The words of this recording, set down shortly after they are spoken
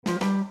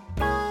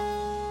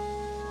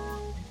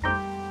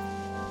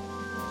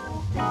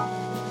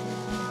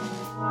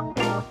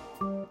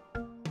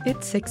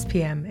It's 6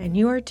 p.m. and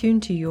you are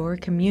tuned to your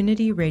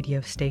community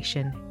radio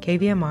station,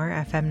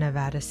 KVMR FM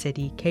Nevada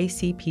City,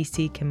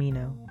 KCPC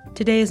Camino.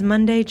 Today is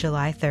Monday,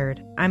 July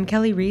 3rd. I'm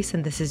Kelly Reese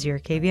and this is your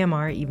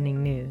KVMR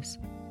Evening News.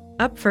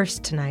 Up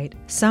first tonight,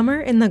 summer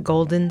in the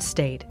Golden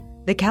State.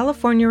 The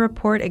California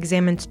Report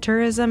examines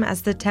tourism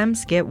as the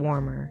temps get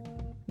warmer.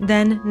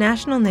 Then,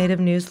 National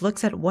Native News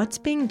looks at what's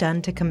being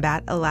done to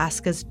combat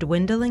Alaska's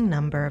dwindling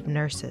number of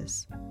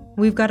nurses.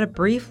 We've got a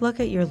brief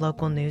look at your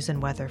local news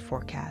and weather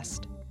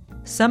forecast.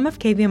 Some of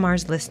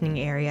KVMR's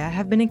listening area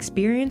have been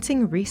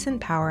experiencing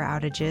recent power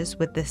outages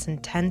with this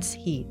intense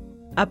heat.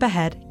 Up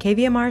ahead,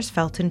 KVMR's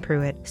Felton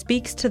Pruitt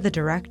speaks to the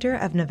director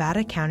of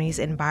Nevada County's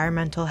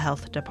Environmental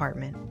Health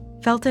Department.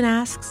 Felton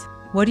asks,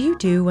 what do you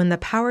do when the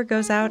power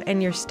goes out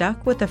and you're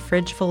stuck with a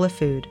fridge full of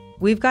food?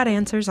 We've got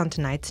answers on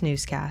tonight's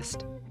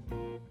newscast.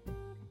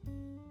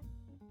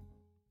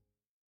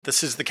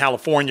 This is the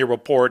California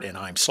Report, and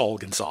I'm Saul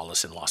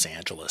Gonzalez in Los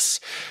Angeles.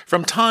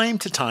 From time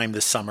to time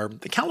this summer,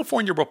 the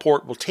California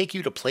Report will take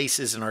you to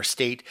places in our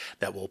state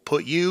that will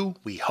put you,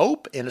 we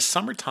hope, in a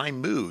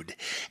summertime mood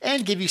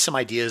and give you some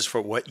ideas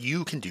for what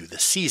you can do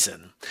this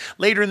season.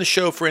 Later in the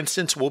show, for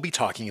instance, we'll be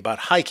talking about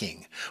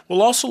hiking.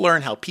 We'll also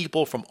learn how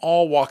people from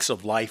all walks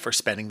of life are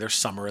spending their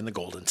summer in the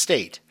Golden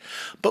State.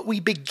 But we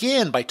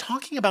begin by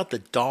talking about the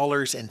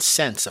dollars and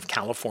cents of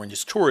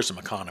California's tourism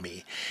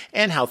economy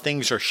and how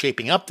things are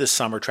shaping up this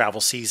summer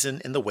travel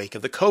season in the wake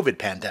of the COVID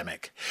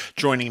pandemic.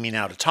 Joining me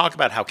now to talk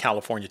about how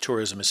California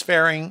tourism is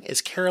faring is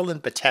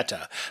Carolyn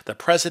Beteta, the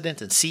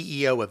president and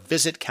CEO of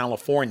Visit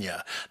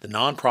California, the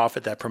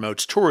nonprofit that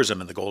promotes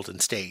tourism in the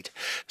Golden State.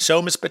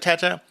 So, Ms.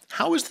 Beteta,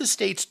 how is the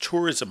state's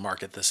tourism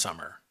market this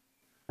summer?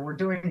 We're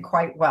doing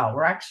quite well.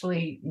 We're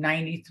actually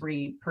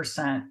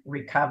 93%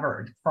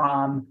 recovered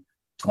from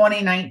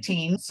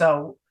 2019.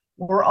 So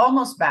we're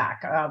almost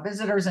back.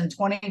 Visitors in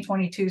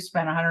 2022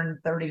 spent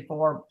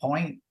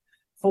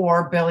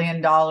 $134.4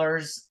 billion.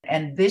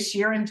 And this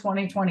year in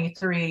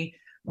 2023,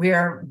 we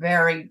are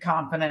very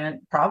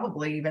confident,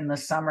 probably even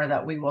this summer,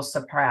 that we will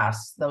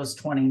surpass those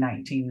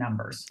 2019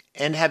 numbers.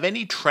 And have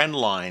any trend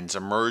lines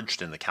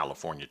emerged in the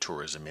California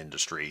tourism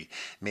industry?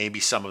 Maybe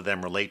some of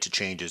them relate to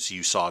changes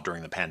you saw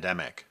during the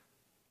pandemic.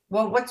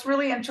 Well, what's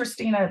really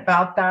interesting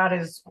about that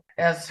is,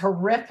 as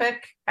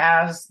horrific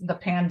as the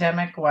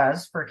pandemic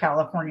was for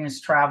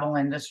California's travel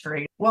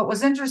industry, what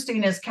was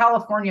interesting is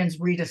Californians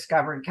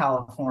rediscovered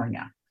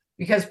California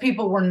because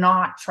people were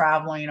not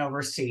traveling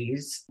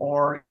overseas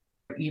or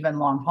even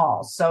long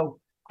hauls. So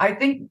I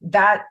think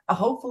that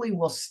hopefully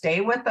will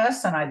stay with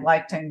us. And I'd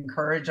like to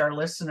encourage our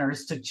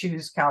listeners to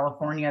choose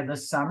California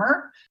this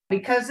summer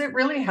because it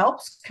really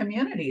helps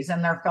communities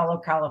and their fellow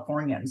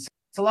Californians.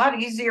 It's a lot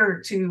easier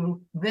to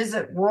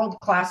visit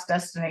world-class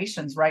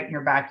destinations right in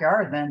your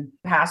backyard than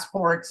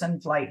passports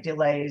and flight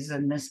delays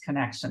and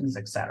misconnections,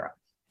 etc.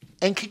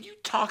 And can you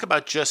talk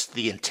about just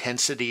the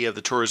intensity of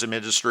the tourism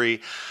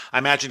industry? I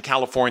imagine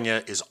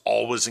California is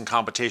always in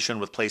competition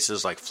with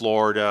places like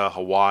Florida,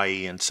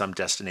 Hawaii, and some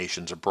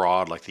destinations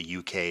abroad like the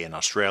UK and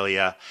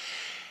Australia.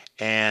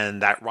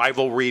 And that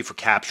rivalry for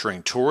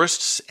capturing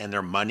tourists and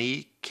their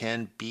money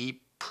can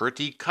be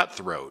pretty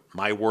cutthroat.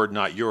 My word,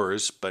 not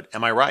yours, but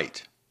am I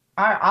right?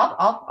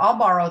 I'll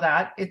borrow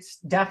that. It's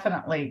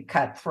definitely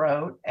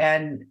cutthroat.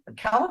 And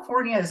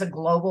California is a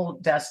global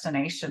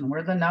destination.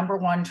 We're the number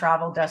one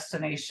travel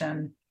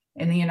destination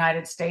in the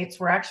United States.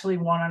 We're actually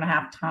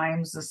 1.5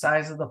 times the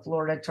size of the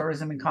Florida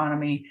tourism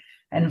economy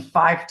and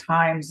 5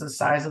 times the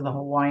size of the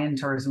Hawaiian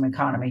tourism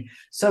economy.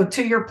 So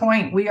to your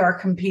point, we are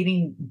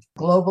competing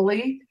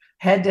globally,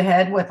 head to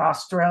head with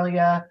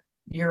Australia,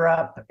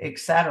 Europe,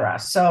 etc.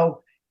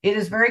 So it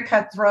is very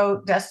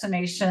cutthroat.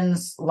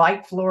 Destinations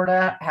like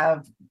Florida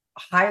have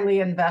highly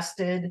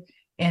invested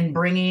in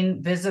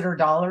bringing visitor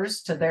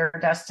dollars to their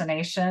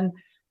destination.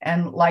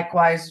 And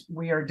likewise,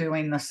 we are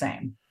doing the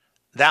same.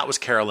 That was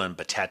Carolyn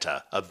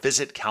Beteta of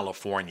Visit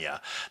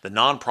California, the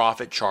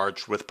nonprofit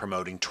charged with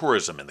promoting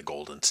tourism in the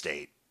Golden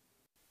State.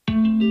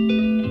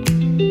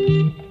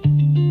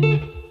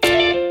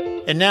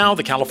 And now,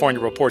 the California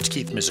Report's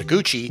Keith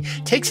Mizuguchi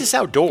takes us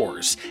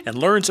outdoors and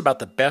learns about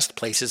the best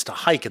places to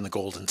hike in the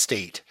Golden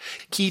State.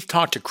 Keith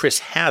talked to Chris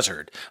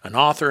Hazard, an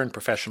author and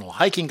professional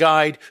hiking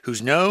guide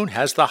who's known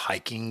as the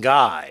Hiking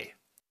Guy.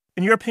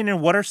 In your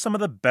opinion, what are some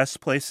of the best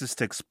places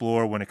to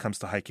explore when it comes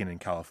to hiking in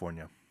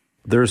California?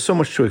 There's so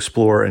much to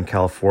explore in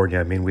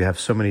California. I mean, we have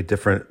so many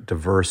different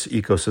diverse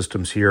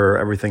ecosystems here,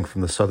 everything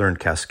from the Southern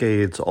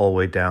Cascades all the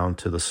way down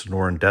to the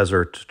Sonoran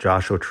Desert,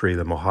 Joshua Tree,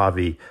 the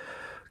Mojave,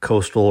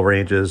 coastal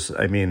ranges.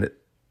 I mean,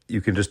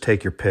 you can just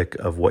take your pick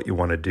of what you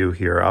want to do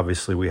here.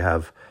 Obviously, we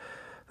have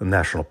the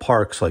national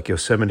parks like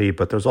Yosemite,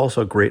 but there's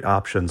also great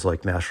options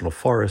like national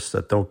forests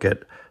that don't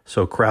get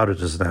so crowded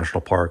as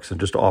national parks and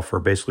just offer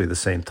basically the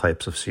same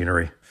types of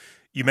scenery.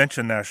 You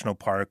mentioned national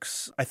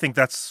parks. I think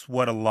that's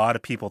what a lot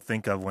of people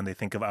think of when they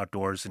think of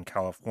outdoors in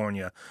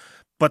California.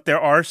 But there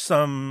are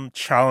some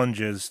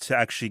challenges to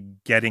actually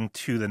getting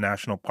to the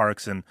national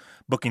parks and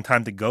booking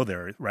time to go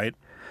there, right?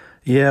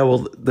 Yeah,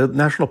 well, the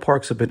national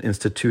parks have been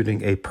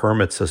instituting a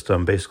permit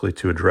system basically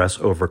to address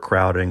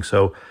overcrowding.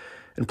 So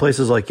In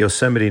places like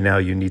Yosemite now,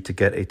 you need to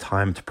get a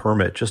timed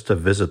permit just to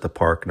visit the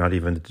park, not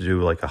even to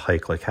do like a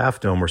hike like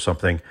Half Dome or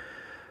something.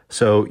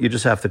 So you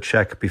just have to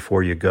check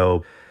before you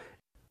go.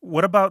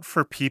 What about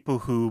for people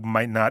who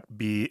might not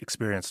be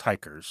experienced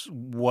hikers?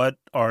 What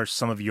are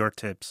some of your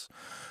tips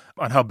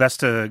on how best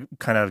to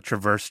kind of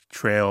traverse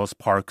trails,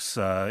 parks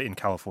in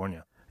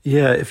California?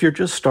 Yeah, if you're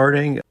just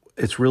starting,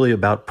 it's really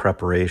about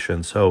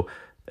preparation. So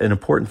an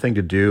important thing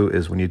to do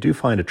is when you do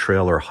find a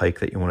trail or a hike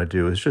that you want to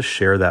do is just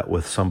share that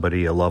with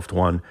somebody, a loved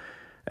one,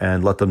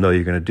 and let them know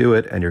you're going to do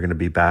it and you're going to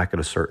be back at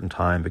a certain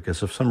time.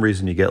 Because if some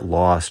reason you get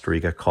lost or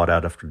you get caught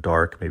out after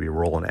dark, maybe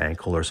roll an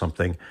ankle or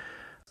something,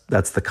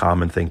 that's the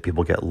common thing.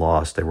 People get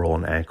lost, they roll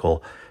an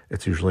ankle.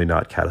 It's usually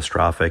not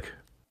catastrophic.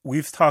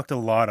 We've talked a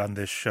lot on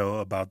this show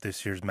about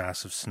this year's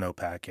massive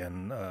snowpack,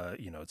 and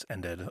it's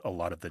ended a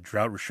lot of the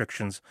drought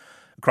restrictions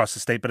across the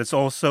state, but it's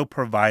also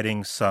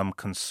providing some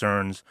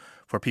concerns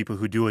for people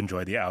who do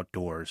enjoy the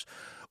outdoors.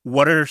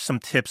 What are some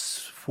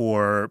tips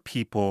for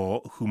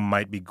people who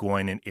might be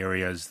going in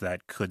areas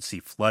that could see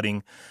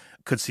flooding,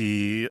 could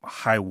see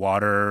high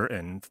water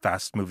and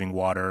fast-moving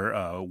water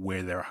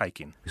where they're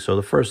hiking? So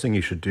the first thing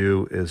you should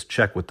do is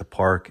check with the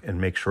park and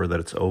make sure that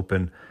it's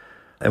open.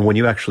 And when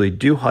you actually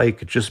do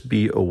hike, just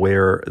be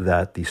aware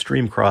that the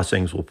stream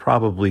crossings will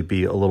probably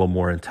be a little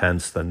more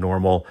intense than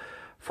normal.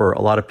 For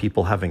a lot of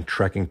people, having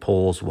trekking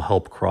poles will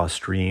help cross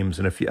streams.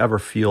 And if you ever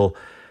feel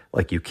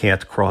like you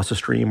can't cross a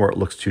stream or it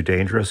looks too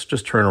dangerous,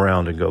 just turn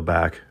around and go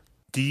back.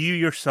 Do you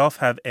yourself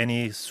have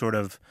any sort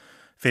of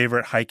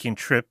favorite hiking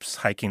trips,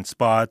 hiking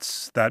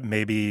spots that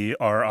maybe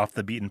are off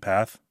the beaten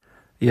path?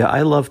 Yeah,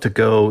 I love to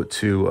go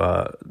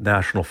to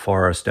national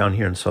forests. Down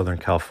here in Southern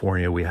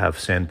California, we have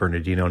San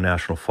Bernardino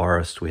National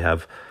Forest. We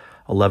have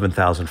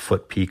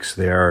 11,000-foot peaks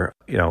there.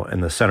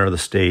 In the center of the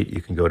state,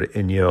 you can go to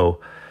Inyo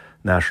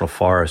National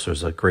Forest.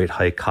 There's a great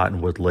hike,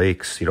 Cottonwood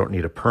Lakes. You don't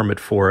need a permit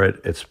for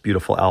it. It's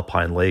beautiful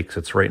alpine lakes.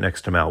 It's right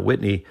next to Mount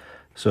Whitney.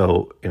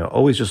 So,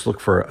 always just look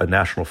for a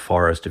national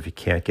forest if you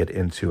can't get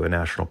into a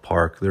national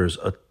park. There's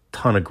a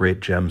ton of great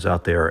gems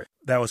out there.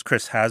 That was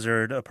Chris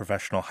Hazard, a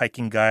professional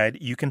hiking guide.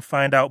 You can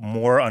find out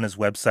more on his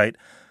website,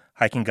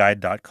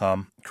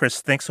 hikingguide.com. Chris,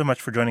 thanks so much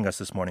for joining us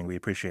this morning. We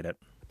appreciate it.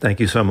 Thank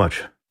you so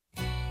much.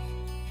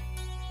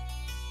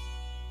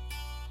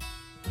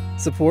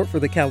 Support for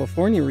the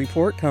California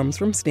Report comes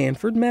from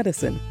Stanford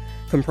Medicine,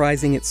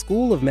 comprising its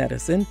School of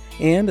Medicine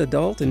and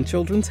adult and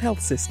children's health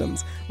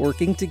systems,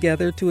 working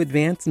together to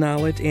advance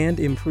knowledge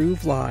and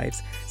improve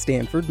lives.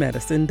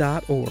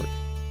 StanfordMedicine.org.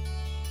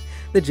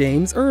 The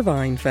James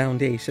Irvine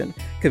Foundation,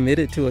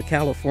 committed to a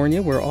California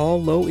where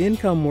all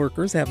low-income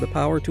workers have the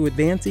power to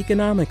advance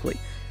economically.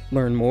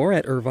 Learn more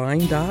at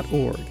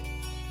irvine.org.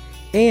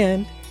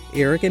 And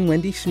Eric and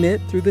Wendy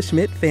Schmidt through the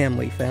Schmidt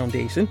Family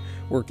Foundation,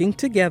 working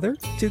together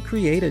to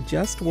create a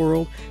just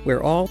world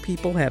where all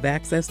people have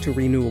access to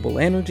renewable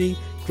energy,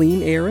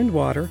 clean air and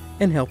water,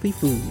 and healthy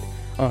food.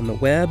 On the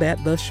web at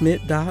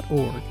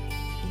theschmidt.org.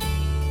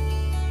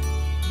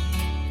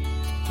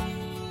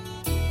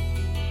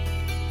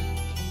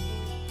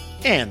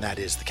 And that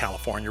is the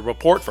California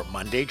Report for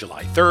Monday,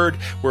 July 3rd.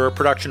 We're a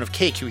production of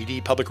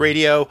KQED Public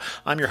Radio.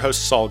 I'm your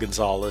host, Saul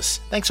Gonzalez.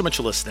 Thanks so much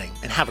for listening,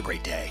 and have a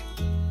great day.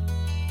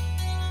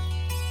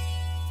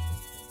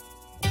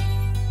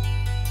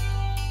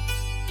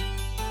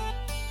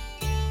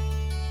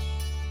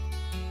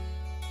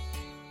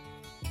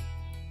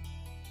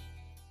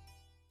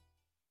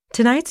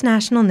 Tonight's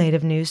National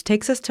Native News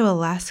takes us to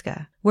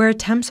Alaska, where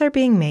attempts are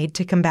being made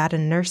to combat a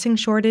nursing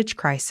shortage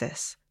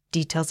crisis.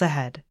 Details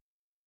ahead.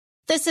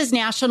 This is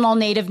National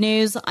Native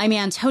News. I'm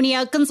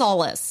Antonia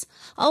Gonzalez.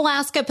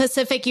 Alaska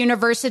Pacific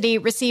University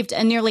received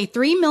a nearly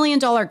 $3 million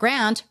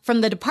grant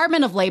from the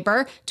Department of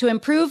Labor to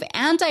improve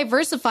and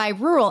diversify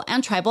rural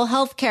and tribal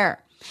health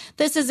care.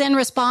 This is in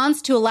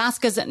response to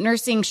Alaska's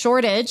nursing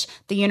shortage.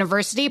 The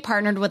university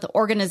partnered with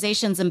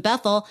organizations in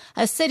Bethel,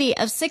 a city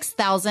of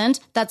 6,000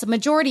 that's a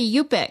majority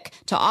Yupik,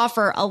 to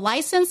offer a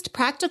licensed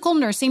practical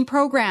nursing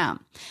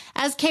program.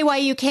 As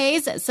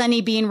KYUK's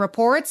Sunny Bean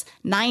reports,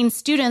 9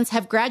 students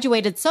have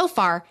graduated so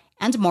far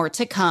and more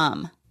to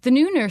come. The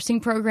new nursing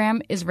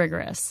program is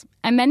rigorous,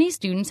 and many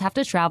students have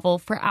to travel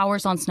for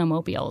hours on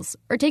snowmobiles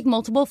or take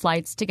multiple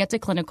flights to get to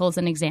clinicals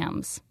and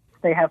exams.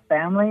 They have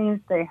families,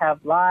 they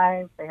have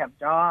lives, they have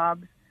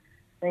jobs,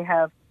 they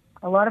have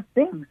a lot of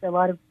things, a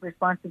lot of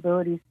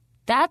responsibilities.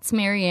 That's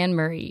Marianne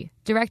Murray,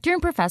 Director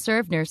and Professor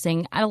of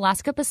Nursing at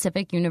Alaska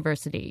Pacific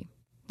University.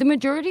 The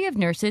majority of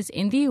nurses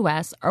in the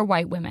U.S. are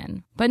white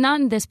women, but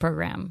not in this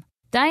program.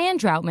 Diane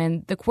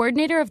Droutman, the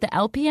coordinator of the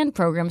LPN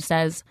program,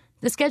 says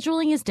the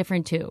scheduling is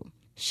different too.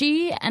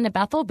 She and a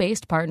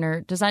Bethel-based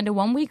partner designed a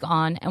 1 week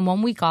on and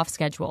 1 week off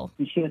schedule.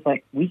 And she was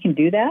like, "We can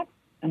do that?"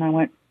 And I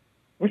went,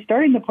 "We're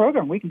starting the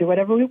program. We can do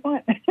whatever we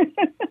want."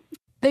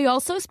 They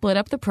also split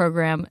up the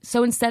program,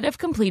 so instead of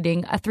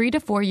completing a 3 to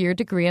 4 year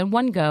degree in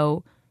one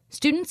go,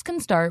 students can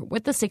start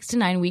with the 6 to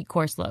 9 week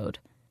course load.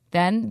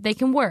 Then they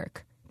can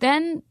work.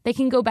 Then they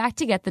can go back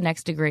to get the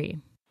next degree.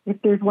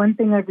 If there's one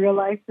thing I've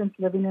realized since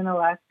living in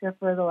Alaska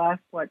for the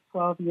last,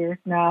 12 years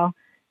now,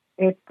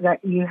 it's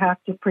that you have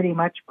to pretty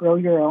much grow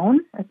your own,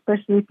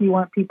 especially if you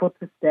want people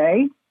to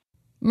stay.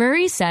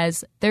 Murray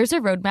says there's a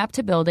roadmap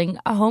to building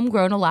a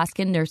homegrown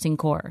Alaskan nursing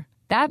corps.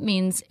 That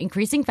means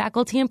increasing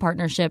faculty and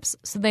partnerships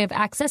so they have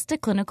access to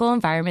clinical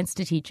environments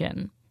to teach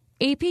in.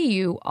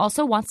 APU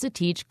also wants to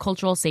teach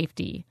cultural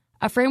safety,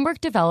 a framework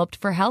developed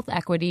for health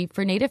equity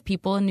for Native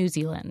people in New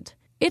Zealand.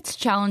 It's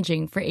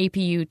challenging for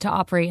APU to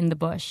operate in the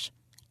bush.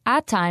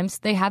 At times,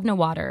 they have no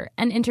water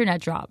and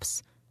internet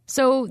drops.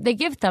 So they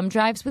give thumb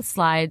drives with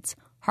slides,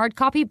 hard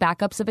copy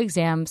backups of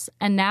exams,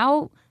 and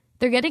now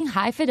they're getting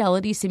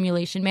high-fidelity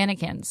simulation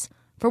mannequins,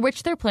 for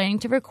which they're planning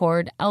to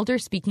record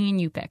elders speaking in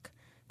Yupik,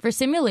 for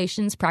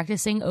simulations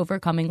practicing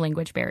overcoming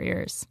language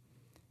barriers.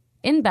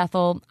 In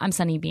Bethel, I'm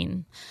Sunny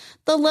Bean.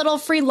 The Little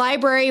Free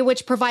Library,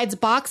 which provides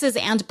boxes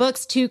and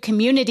books to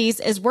communities,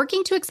 is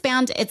working to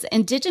expand its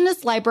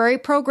Indigenous Library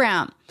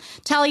program.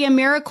 Talia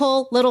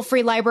Miracle, Little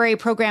Free Library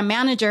Program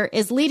Manager,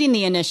 is leading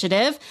the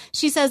initiative.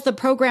 She says the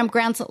program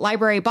grants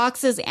library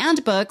boxes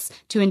and books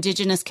to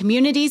Indigenous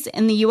communities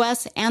in the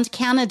U.S. and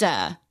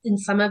Canada. In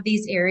some of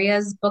these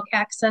areas, book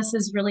access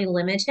is really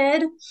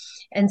limited.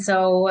 And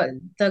so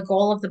the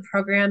goal of the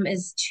program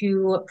is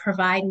to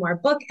provide more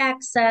book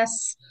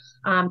access,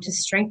 to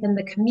strengthen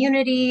the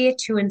community,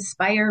 to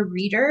inspire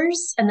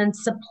readers, and then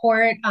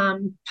support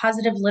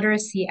positive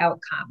literacy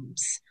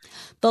outcomes.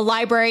 The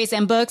libraries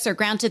and books are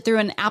granted through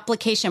an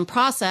application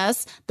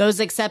process.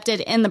 Those accepted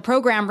in the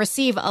program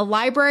receive a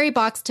library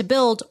box to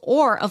build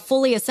or a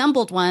fully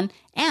assembled one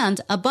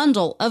and a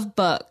bundle of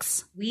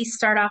books. We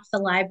start off the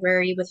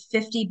library with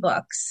 50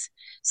 books.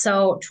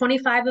 So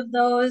 25 of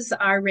those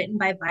are written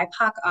by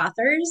BIPOC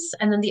authors,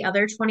 and then the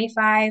other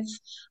 25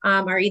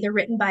 are either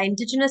written by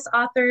Indigenous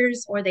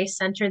authors or they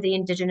center the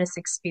Indigenous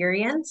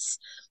experience.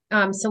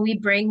 So we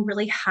bring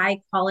really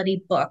high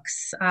quality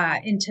books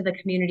into the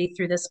community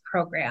through this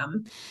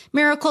program.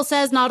 Miracle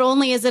says not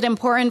only is it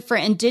important for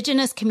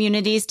Indigenous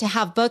communities to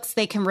have books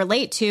they can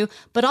relate to,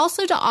 but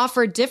also to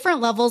offer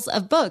different levels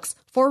of books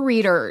for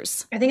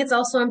readers. I think it's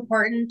also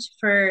important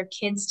for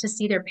kids to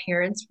see their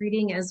parents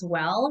reading as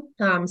well.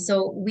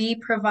 So we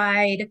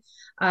provide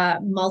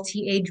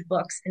multi-age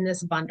books in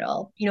this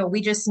bundle.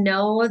 We just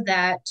know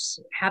that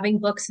having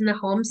books in the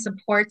home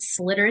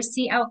supports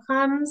literacy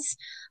outcomes,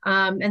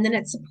 and then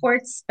it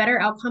supports better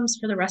outcomes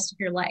for the rest of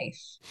your life.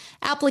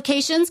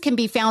 Applications can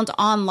be found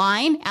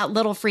online at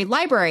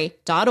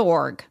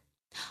littlefreelibrary.org.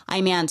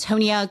 I'm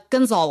Antonia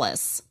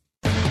Gonzalez.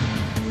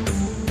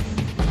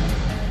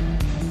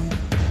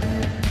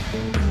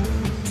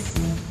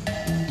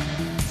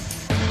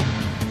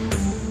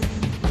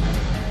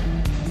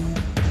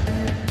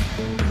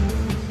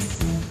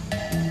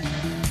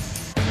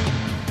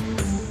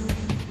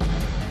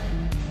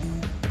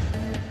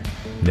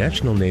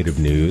 National Native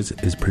News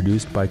is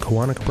produced by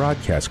Koahnic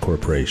Broadcast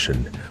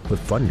Corporation with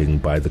funding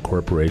by the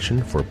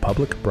Corporation for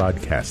Public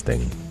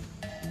Broadcasting.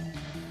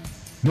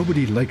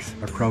 Nobody likes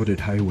a crowded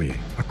highway.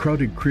 A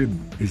crowded crib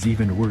is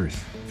even worse.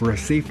 For a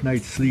safe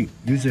night's sleep,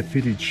 use a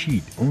fitted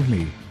sheet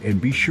only and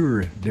be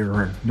sure there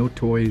are no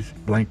toys,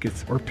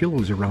 blankets, or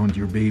pillows around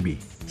your baby.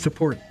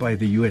 Support by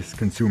the U.S.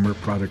 Consumer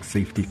Product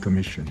Safety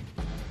Commission.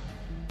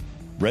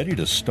 Ready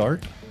to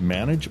start,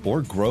 manage,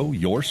 or grow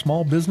your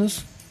small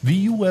business? The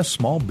U.S.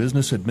 Small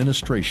Business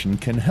Administration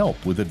can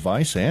help with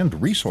advice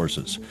and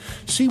resources.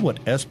 See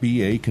what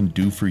SBA can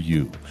do for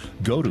you.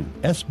 Go to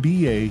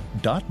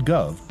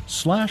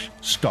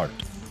sba.gov/start.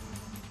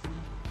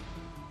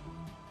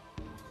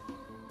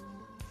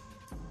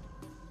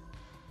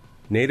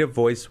 Native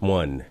Voice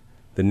One,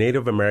 the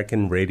Native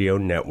American Radio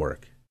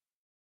Network.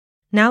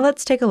 Now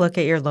let's take a look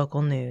at your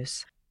local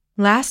news.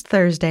 Last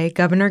Thursday,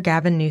 Governor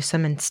Gavin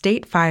Newsom and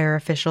state fire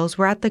officials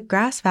were at the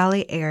Grass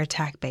Valley Air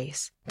Attack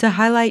Base to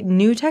highlight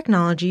new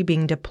technology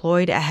being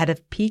deployed ahead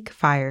of peak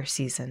fire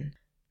season.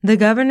 The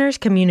governor's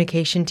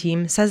communication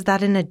team says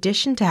that in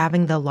addition to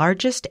having the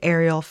largest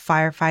aerial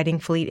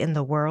firefighting fleet in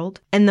the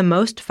world and the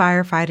most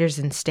firefighters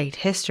in state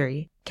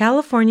history,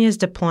 California is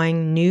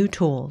deploying new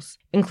tools,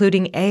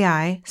 including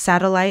AI,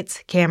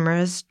 satellites,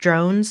 cameras,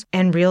 drones,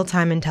 and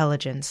real-time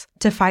intelligence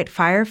to fight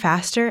fire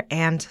faster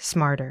and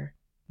smarter.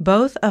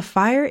 Both a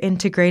Fire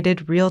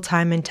Integrated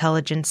Real-Time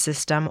Intelligence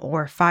System,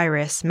 or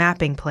FIRIS,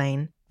 mapping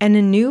plane, and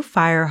a new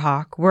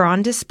Firehawk were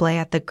on display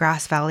at the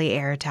Grass Valley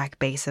Air Attack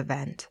Base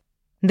event.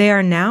 They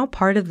are now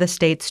part of the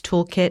state's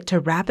toolkit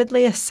to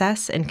rapidly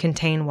assess and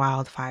contain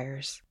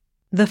wildfires.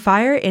 The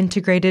Fire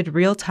Integrated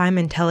Real-Time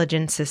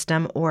Intelligence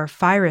System, or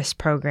FIRIS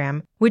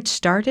program, which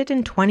started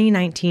in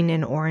 2019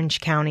 in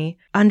Orange County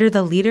under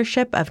the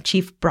leadership of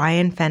Chief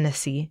Brian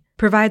Fennessy,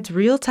 provides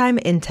real-time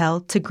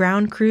intel to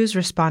ground crews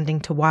responding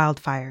to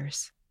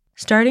wildfires.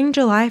 Starting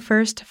July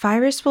 1st,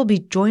 FIRIS will be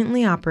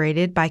jointly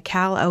operated by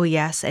Cal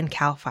OES and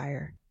CAL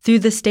FIRE through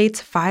the state's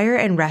Fire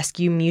and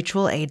Rescue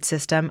Mutual Aid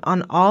System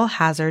on all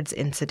hazards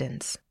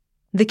incidents.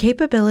 The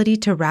capability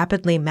to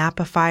rapidly map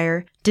a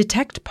fire,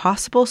 detect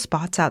possible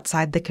spots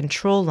outside the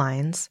control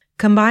lines,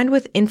 combined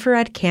with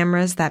infrared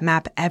cameras that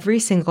map every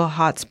single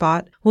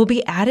hotspot, will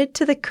be added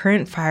to the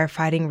current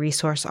firefighting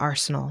resource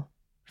arsenal.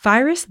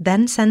 FIRUS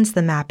then sends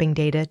the mapping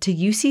data to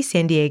UC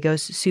San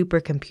Diego's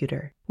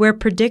supercomputer, where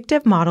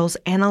predictive models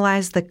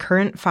analyze the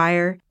current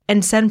fire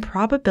and send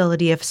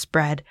probability of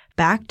spread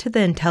back to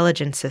the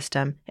intelligence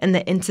system and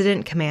the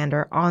incident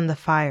commander on the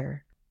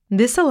fire.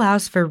 This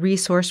allows for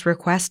resource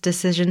request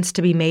decisions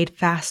to be made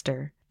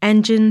faster.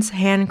 Engines,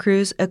 hand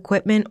crews,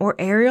 equipment, or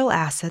aerial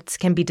assets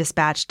can be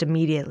dispatched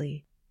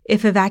immediately.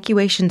 If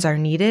evacuations are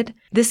needed,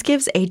 this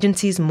gives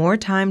agencies more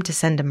time to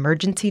send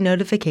emergency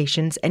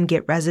notifications and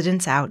get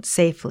residents out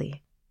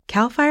safely.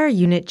 CAL FIRE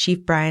Unit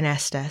Chief Brian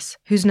Estes,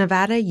 whose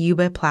Nevada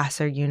Yuba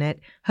Placer unit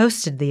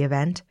hosted the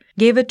event,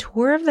 gave a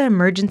tour of the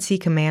Emergency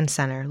Command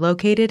Center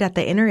located at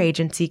the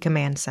Interagency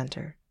Command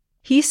Center.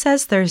 He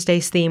says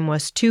Thursday's theme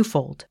was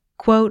twofold.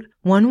 Quote,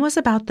 one was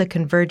about the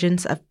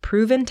convergence of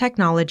proven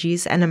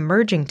technologies and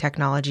emerging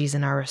technologies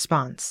in our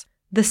response.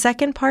 The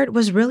second part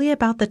was really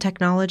about the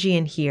technology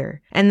in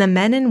here and the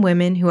men and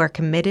women who are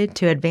committed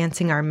to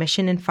advancing our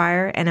mission in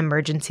fire and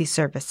emergency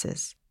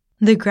services.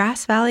 The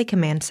Grass Valley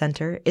Command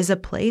Center is a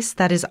place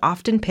that is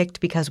often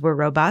picked because we're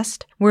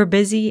robust, we're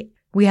busy,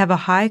 we have a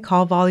high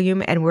call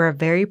volume, and we're a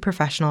very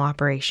professional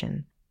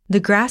operation.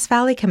 The Grass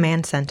Valley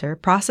Command Center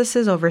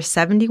processes over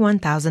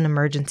 71,000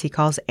 emergency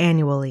calls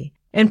annually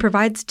and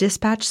provides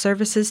dispatch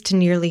services to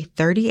nearly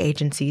 30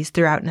 agencies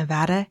throughout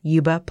Nevada,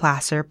 Yuba,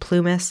 Placer,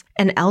 Plumas,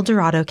 and El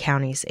Dorado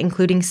counties,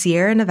 including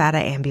Sierra Nevada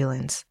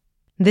Ambulance.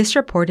 This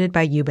reported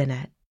by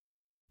YubaNet.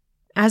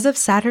 As of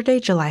Saturday,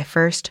 July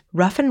 1st,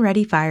 Rough and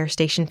Ready Fire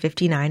Station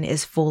 59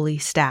 is fully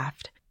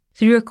staffed.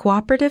 Through a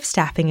cooperative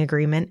staffing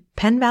agreement,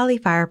 Penn Valley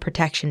Fire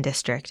Protection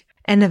District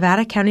and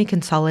Nevada County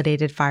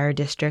Consolidated Fire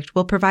District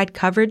will provide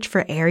coverage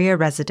for area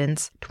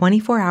residents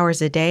 24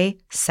 hours a day,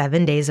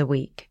 7 days a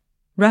week.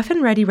 Rough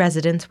and Ready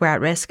residents were at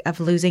risk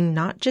of losing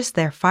not just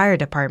their fire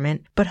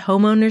department, but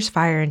homeowners'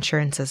 fire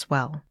insurance as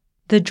well.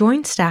 The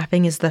joint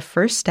staffing is the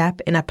first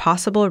step in a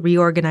possible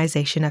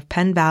reorganization of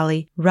Penn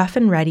Valley, Rough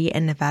and Ready,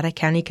 and Nevada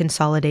County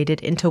Consolidated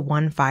into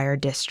one fire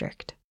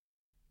district.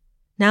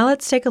 Now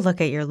let's take a look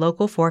at your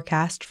local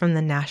forecast from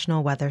the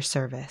National Weather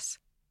Service.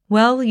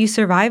 Well, you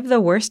survived the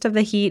worst of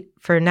the heat,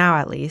 for now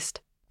at least.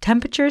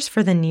 Temperatures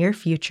for the near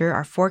future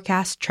are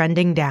forecast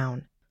trending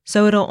down,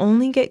 so it'll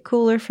only get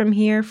cooler from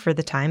here for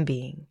the time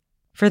being.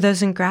 For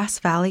those in Grass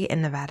Valley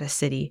and Nevada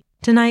City,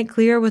 tonight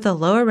clear with a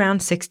low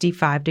around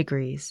 65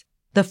 degrees.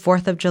 The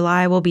 4th of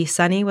July will be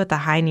sunny with a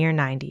high near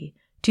 90.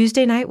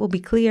 Tuesday night will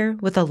be clear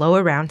with a low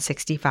around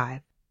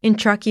 65. In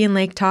Truckee and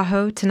Lake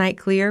Tahoe, tonight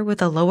clear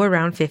with a low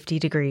around 50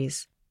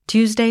 degrees.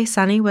 Tuesday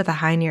sunny with a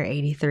high near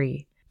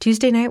 83.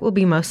 Tuesday night will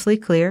be mostly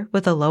clear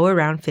with a low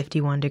around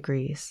 51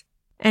 degrees.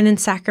 And in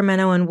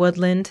Sacramento and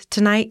Woodland,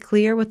 tonight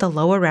clear with a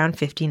low around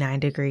 59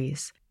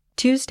 degrees.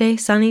 Tuesday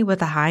sunny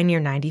with a high near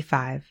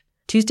 95.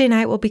 Tuesday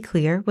night will be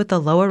clear with a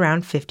low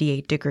around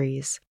 58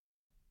 degrees.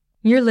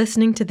 You're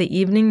listening to the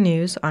evening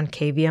news on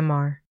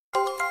KVMR.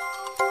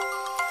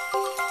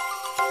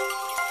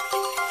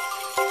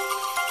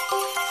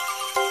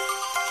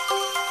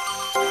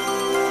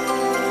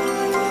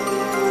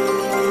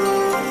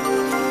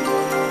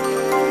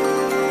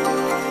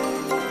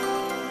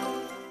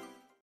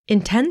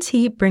 Intense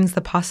heat brings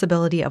the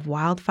possibility of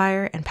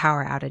wildfire and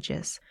power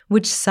outages,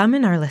 which some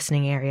in our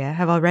listening area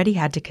have already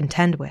had to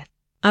contend with.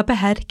 Up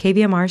ahead,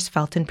 KVMR's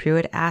Felton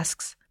Pruitt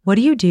asks, what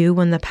do you do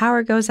when the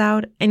power goes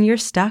out and you're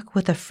stuck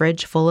with a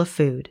fridge full of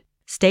food?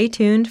 Stay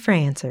tuned for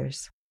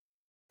answers.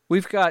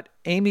 We've got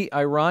Amy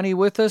Irani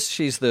with us.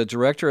 She's the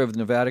director of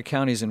Nevada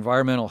County's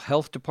Environmental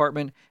Health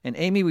Department. And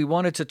Amy, we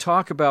wanted to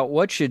talk about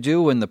what you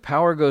do when the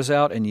power goes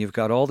out and you've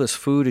got all this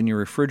food in your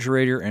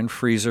refrigerator and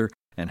freezer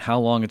and how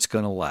long it's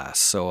going to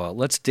last. So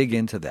let's dig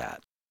into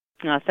that.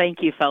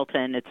 Thank you,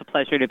 Felton. It's a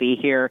pleasure to be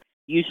here.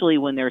 Usually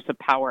when there's a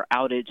power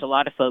outage, a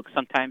lot of folks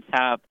sometimes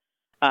have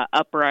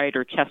upright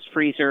or chest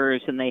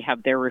freezers, and they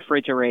have their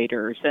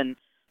refrigerators. And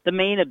the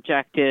main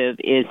objective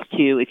is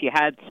to, if you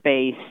had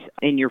space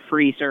in your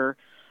freezer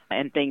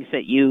and things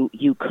that you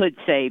could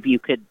save, you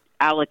could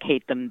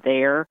allocate them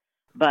there,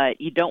 but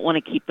you don't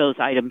want to keep those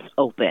items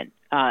open.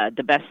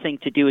 The best thing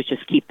to do is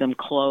just keep them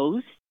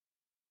closed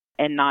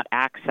and not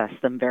access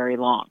them very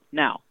long.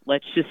 Now,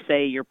 let's just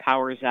say your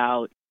power's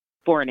out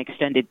for an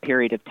extended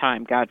period of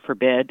time, God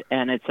forbid,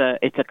 and it's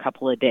a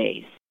couple of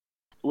days.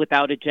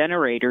 Without a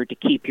generator to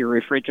keep your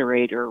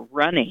refrigerator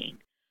running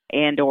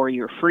and or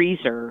your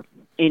freezer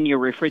in your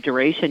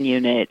refrigeration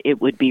unit, it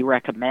would be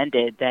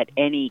recommended that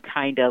any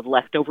kind of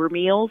leftover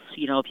meals,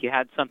 if you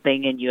had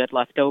something and you had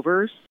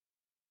leftovers,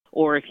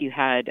 or if you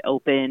had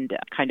opened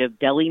kind of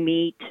deli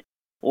meat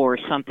or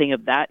something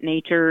of that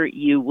nature,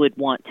 you would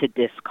want to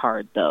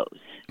discard those.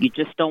 You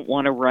just don't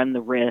want to run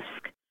the risk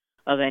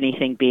of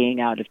anything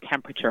being out of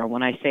temperature.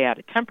 When I say out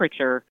of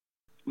temperature,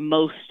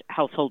 most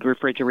household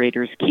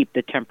refrigerators keep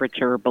the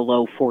temperature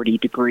below 40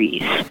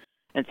 degrees.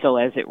 And so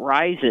as it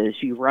rises,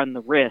 you run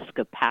the risk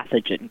of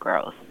pathogen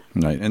growth.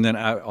 Right. And then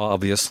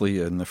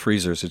obviously in the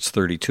freezers, it's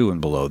 32 and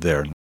below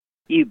there.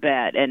 You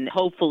bet. And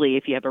hopefully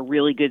if you have a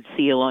really good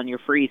seal on your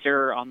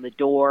freezer, on the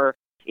door,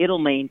 it'll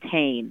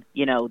maintain,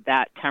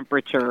 that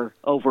temperature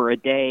over a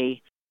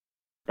day.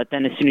 But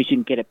then as soon as you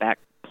can get it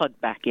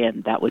plugged back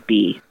in, that would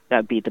be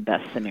the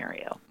best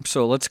scenario.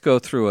 So let's go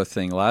through a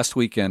thing. Last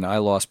weekend, I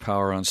lost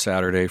power on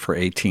Saturday for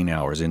 18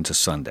 hours into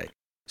Sunday.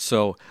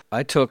 So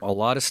I took a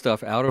lot of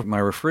stuff out of my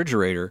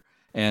refrigerator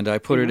and I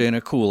put it in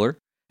a cooler.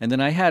 And then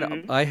I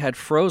had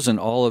frozen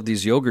all of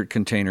these yogurt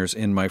containers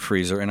in my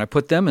freezer, and I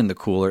put them in the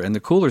cooler, and the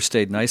cooler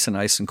stayed nice and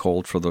ice and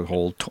cold for the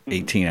whole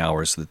 18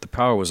 hours that the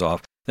power was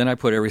off. Then I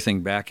put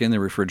everything back in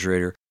the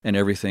refrigerator, and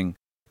everything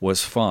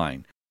was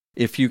fine.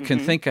 If you can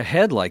think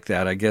ahead like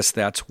that, I guess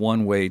that's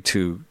one way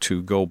to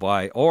go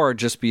by, or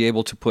just be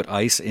able to put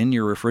ice in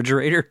your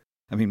refrigerator.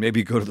 I mean,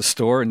 maybe go to the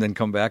store and then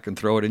come back and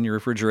throw it in your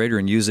refrigerator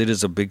and use it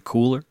as a big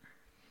cooler.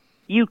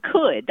 You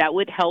could. That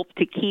would help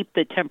to keep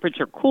the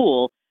temperature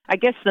cool. I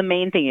guess the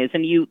main thing is,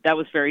 and that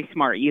was very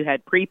smart, you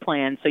had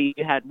pre-planned, so you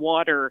had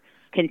water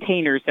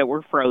containers that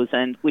were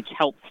frozen, which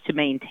helps to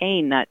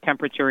maintain that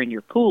temperature in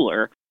your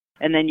cooler.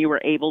 And then you were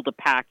able to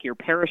pack your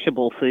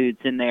perishable foods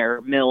in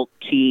there, milk,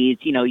 cheese,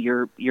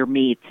 your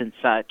meats and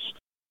such,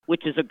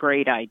 which is a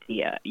great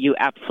idea. You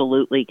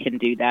absolutely can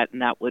do that,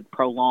 and that would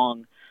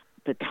prolong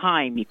the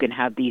time you can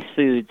have these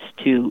foods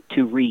to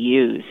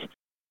reuse.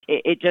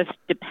 It just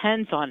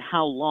depends on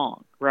how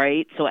long,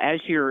 right? So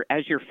as you're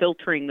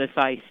filtering this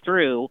ice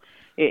through,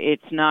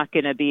 it's not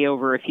going to be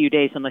over a few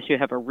days unless you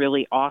have a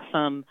really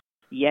awesome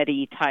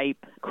Yeti-type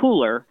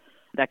cooler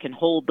that can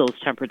hold those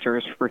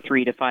temperatures for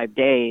 3 to 5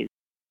 days.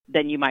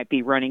 Then you might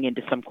be running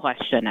into some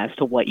question as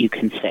to what you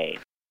can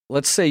save.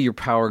 Let's say your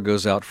power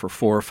goes out for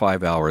 4 or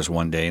 5 hours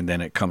one day and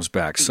then it comes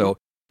back. So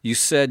you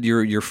said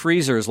your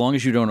freezer, as long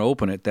as you don't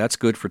open it, that's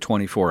good for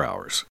 24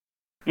 hours.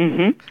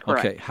 Correct.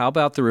 Okay, how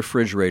about the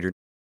refrigerator?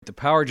 The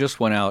power just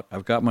went out.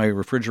 I've got my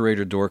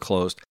refrigerator door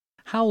closed.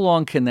 How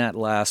long can that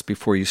last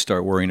before you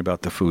start worrying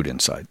about the food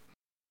inside?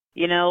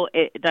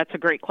 That's a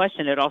great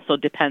question. It also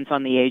depends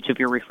on the age of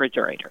your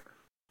refrigerator.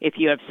 If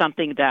you have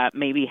something that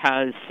maybe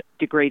has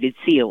degraded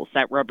seals,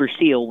 that rubber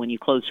seal when you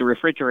close the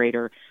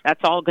refrigerator,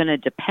 that's all going to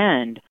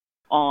depend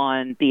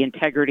on the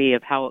integrity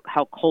of how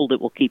cold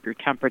it will keep your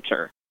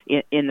temperature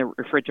in the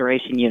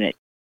refrigeration unit.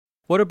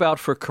 What about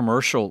for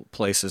commercial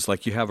places,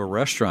 like you have a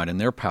restaurant and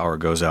their power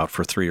goes out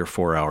for 3 or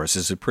 4 hours?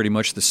 Is it pretty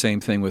much the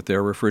same thing with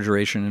their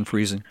refrigeration and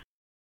freezing?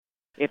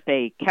 If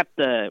they kept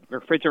the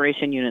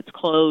refrigeration units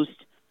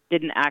closed,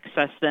 didn't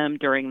access them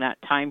during that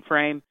time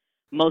frame,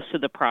 most of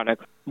the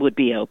products would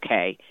be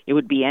okay. It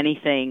would be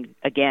anything,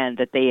 again,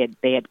 that they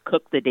had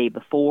cooked the day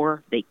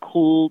before, they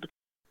cooled,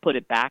 put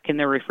it back in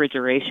their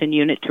refrigeration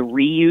unit to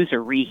reuse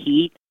or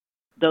reheat.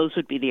 Those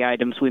would be the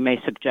items we may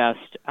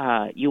suggest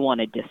you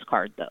want to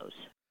discard those.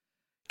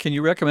 Can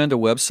you recommend a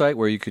website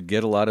where you could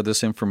get a lot of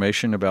this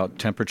information about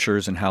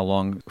temperatures and how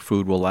long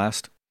food will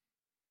last?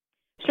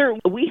 Sure.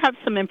 We have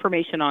some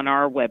information on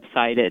our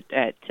website at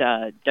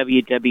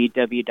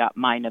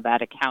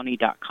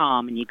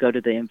www.mynevadacounty.com, and you go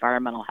to the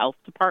Environmental Health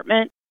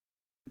Department.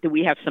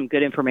 We have some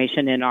good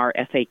information in our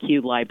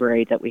FAQ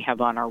library that we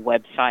have on our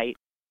website.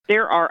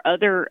 There are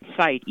other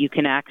sites you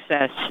can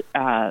access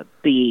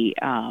the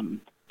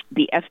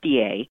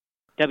FDA,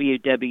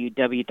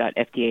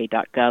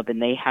 www.fda.gov,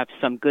 and they have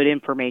some good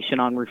information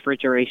on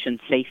refrigeration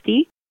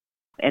safety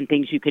and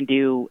things you can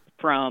do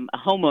from a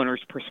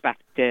homeowner's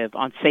perspective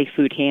on safe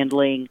food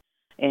handling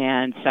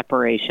and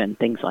separation,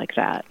 things like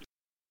that.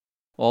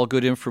 All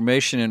good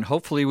information, and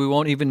hopefully we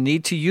won't even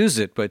need to use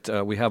it, but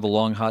we have a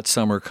long, hot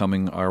summer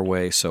coming our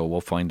way, so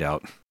we'll find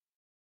out.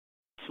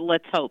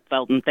 Let's hope,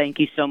 Felton. Thank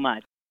you so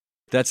much.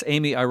 That's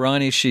Amy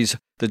Irani. She's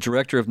the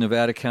director of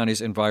Nevada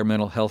County's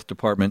Environmental Health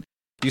Department.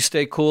 You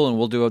stay cool, and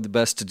we'll do our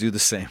best to do the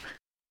same.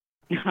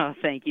 Oh,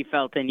 thank you,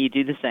 Felton. You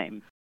do the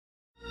same.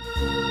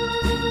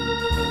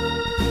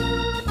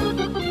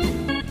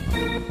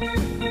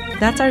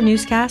 That's our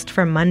newscast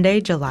for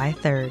Monday, July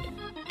 3rd.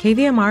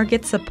 KVMR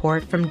gets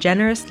support from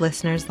generous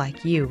listeners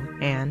like you,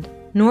 and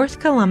North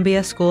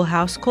Columbia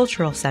Schoolhouse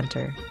Cultural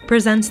Center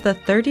presents the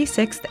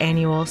 36th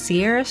Annual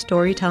Sierra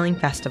Storytelling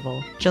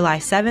Festival, July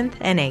 7th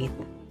and 8th,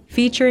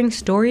 featuring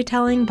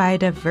storytelling by a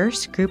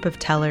diverse group of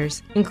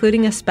tellers,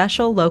 including a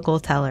special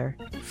local teller,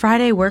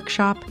 Friday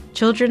workshop,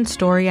 children's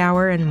story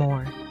hour, and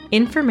more.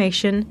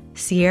 Information,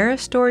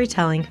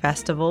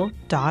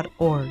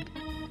 sierrastorytellingfestival.org.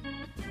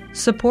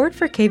 Support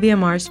for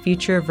KVMR's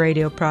Future of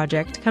Radio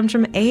project comes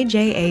from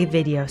AJA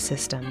Video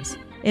Systems,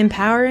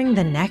 empowering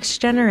the next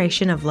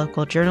generation of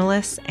local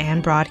journalists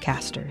and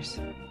broadcasters.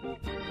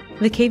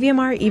 The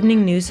KVMR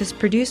Evening News is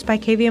produced by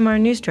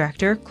KVMR News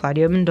Director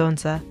Claudio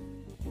Mendonça.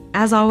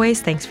 As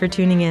always, thanks for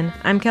tuning in.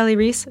 I'm Kelly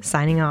Reese,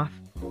 signing off.